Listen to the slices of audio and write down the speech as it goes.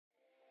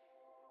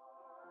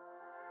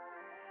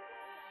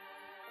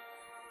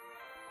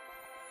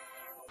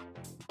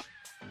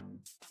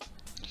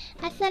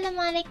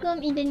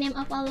Assalamualaikum. In the name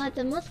of Allah,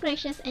 the most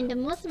gracious and the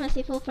most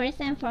merciful.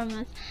 First and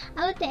foremost,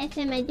 I would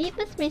extend my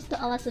deepest praise to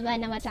Allah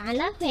Subhanahu wa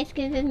Ta'ala, who has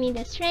given me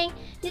the strength,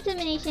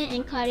 determination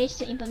and courage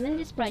to implement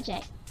this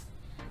project.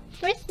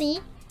 Firstly,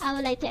 I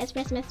would like to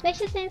express my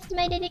special thanks to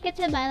my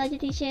dedicated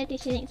biology teacher,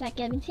 Teacher Nik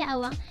Zakia binti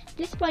Awang.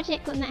 This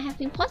project could not have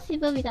been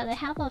possible without the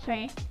help of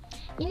her.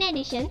 In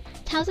addition,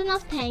 thousands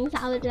of thanks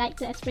I would like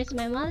to express to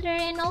my mother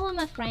and all of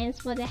my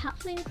friends for their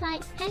helpful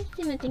insights and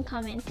stimulating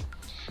comments.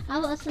 I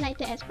would also like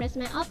to express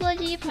my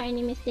apology for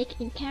any mistake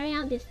in carrying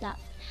out this task.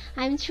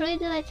 I am truly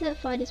delighted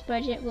for this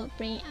project will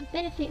bring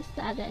benefits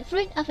to others.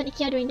 Fruit often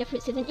occur during the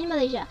fruit season in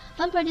Malaysia.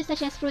 Farm produce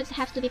such as fruits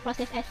have to be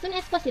processed as soon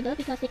as possible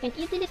because they can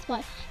easily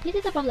spoil. This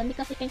is a problem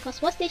because it can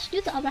cause wastage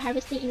due to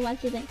over-harvesting in one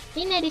season.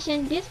 In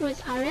addition, these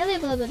fruits are rarely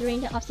available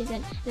during the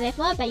off-season.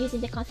 Therefore, by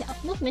using the concept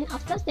of movement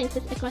of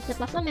substances across the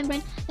plasma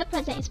membrane, the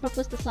project is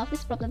proposed to solve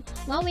this problem.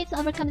 One way to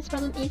overcome this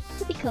problem is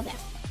to pickle them.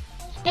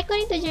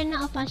 According to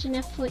Journal of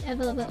Functional Food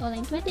available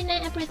on 29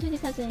 April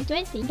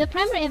 2020, the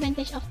primary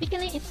advantage of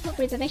pickling is food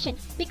preservation.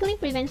 Pickling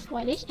prevents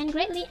spoilage and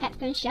greatly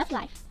extends shelf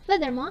life.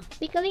 Furthermore,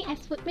 pickling as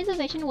food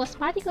preservation was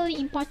particularly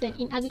important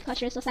in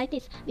agricultural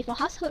societies before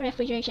household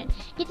refrigeration.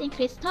 It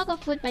increased stock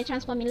of food by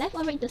transforming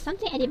leftover into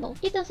something edible.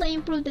 It also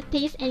improved the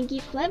taste and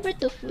give flavor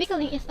to food.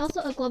 Pickling is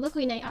also a global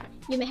culinary art.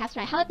 You may have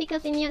tried halal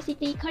pickles in New York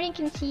City, Korean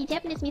kimchi,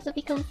 Japanese miso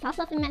pickles,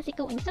 salsas in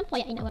Mexico, and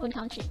tempoyak in our own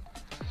country.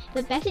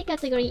 The basic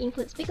category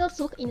includes pickles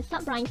soaked in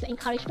salt brine to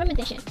encourage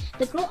fermentation,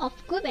 the growth of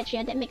good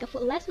bacteria that make a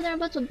food less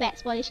vulnerable to bad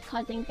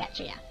spoilage-causing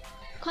bacteria.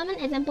 Common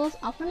examples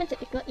of fermented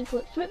pickle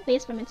include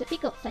fruit-based fermented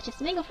pickles such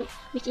as mango fruit,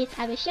 which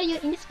I will show you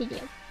in this video.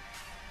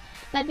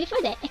 But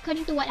before that,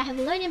 according to what I have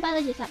learned in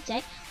biology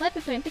subject, while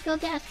preparing pickles,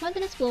 there are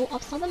spontaneous flow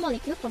of solvent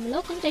molecule from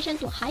low concentration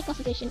to high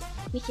concentration,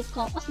 which is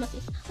called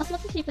osmosis.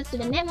 Osmosis refers to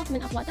the net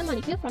movement of water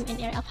molecule from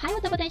an area of high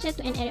water potential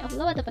to an area of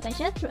low water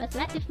potential through a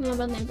selective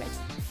permeable membrane.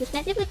 The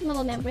selectively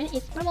permeable membrane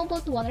is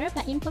permeable to water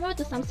but impermeable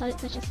to some solids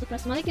such as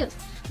sucrose molecules.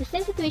 The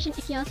same situation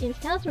occurs in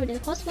cells through the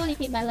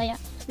phospholipid bilayer.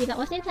 Without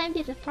wasting time,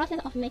 this is a process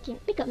of making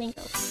pickled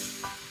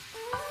mangoes.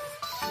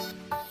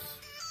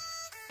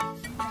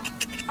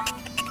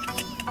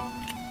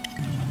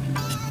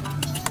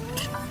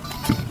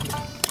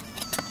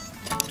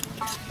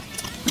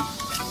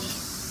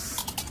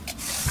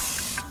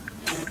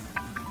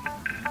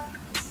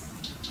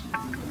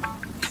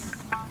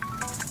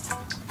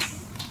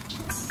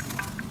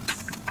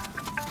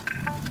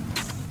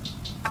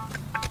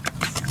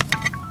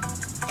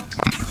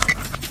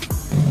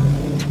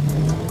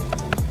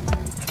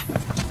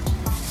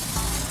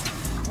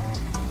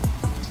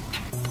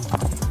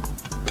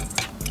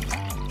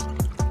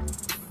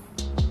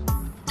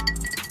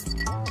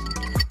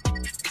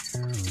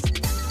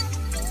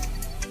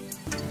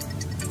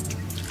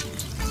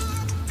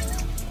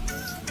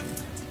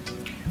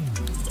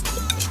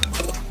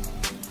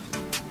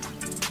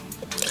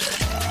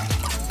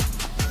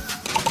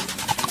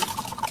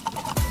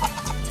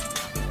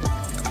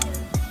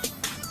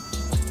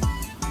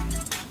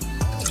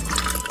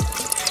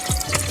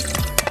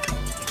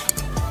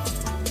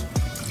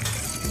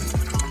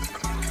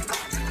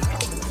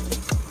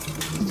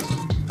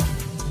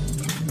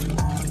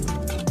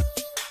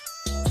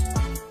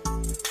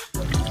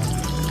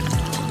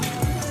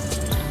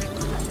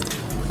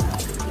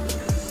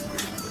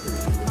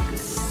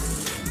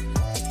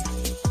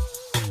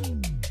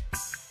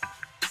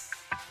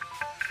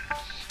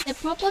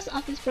 The purpose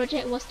of this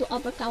project was to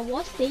overcome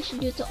wastage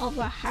due to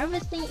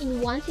over-harvesting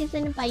in one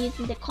season by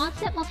using the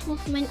concept of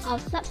movement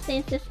of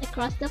substances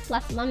across the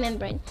plasma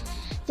membrane.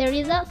 The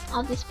results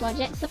of this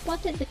project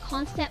supported the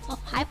concept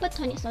of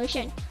hypertonic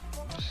solution.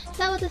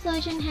 Saltwater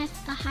solution has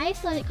a high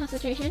solid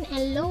concentration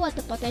and low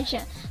water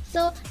potential,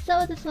 so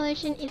saltwater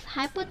solution is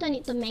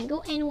hypertonic to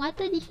mango and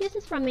water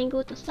diffuses from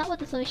mango to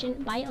saltwater solution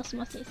by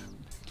osmosis.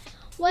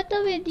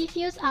 Water will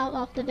diffuse out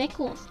of the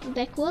vacuoles.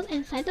 Vacuoles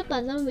and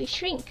cytoplasm will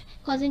shrink,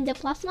 causing the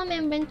plasma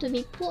membrane to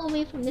be pulled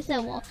away from the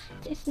cell wall.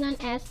 This is known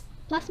as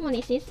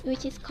plasmolysis,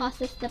 which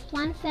causes the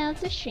plant cell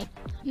to shrink.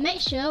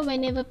 Make sure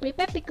whenever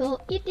prepare pickle,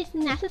 it is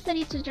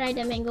necessary to dry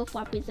the mango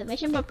for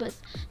preservation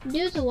purpose,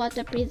 due to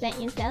water present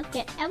in cells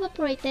get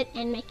evaporated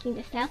and making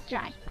the cells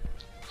dry.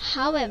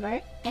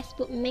 However, as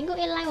put mango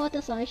in lime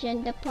water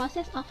solution, the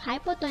process of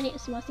hypotonic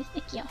osmosis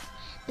occurs.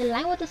 The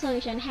lime water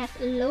solution has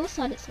low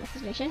solid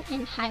concentration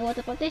and high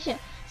water potential,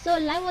 so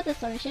lime water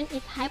solution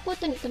is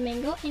hypotonic to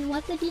mango and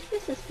water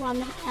diffuses from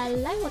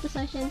lime water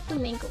solution to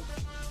mango.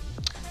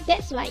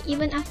 That's why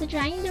even after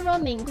drying the raw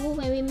mango,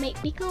 when we make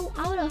pickle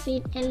out of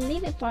it and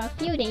leave it for a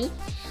few days,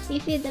 we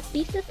feel the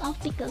pieces of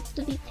pickles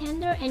to be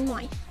tender and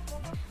moist.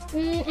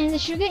 And the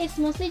sugar is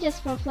mostly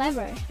just for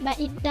flavor, but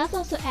it does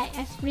also act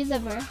as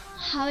preserver.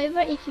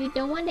 However, if you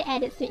don't want the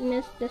added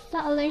sweetness, the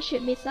salt alone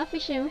should be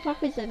sufficient for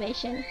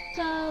preservation.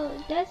 So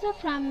that's all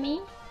from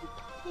me.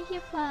 Thank you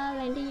for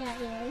lending your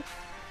ears.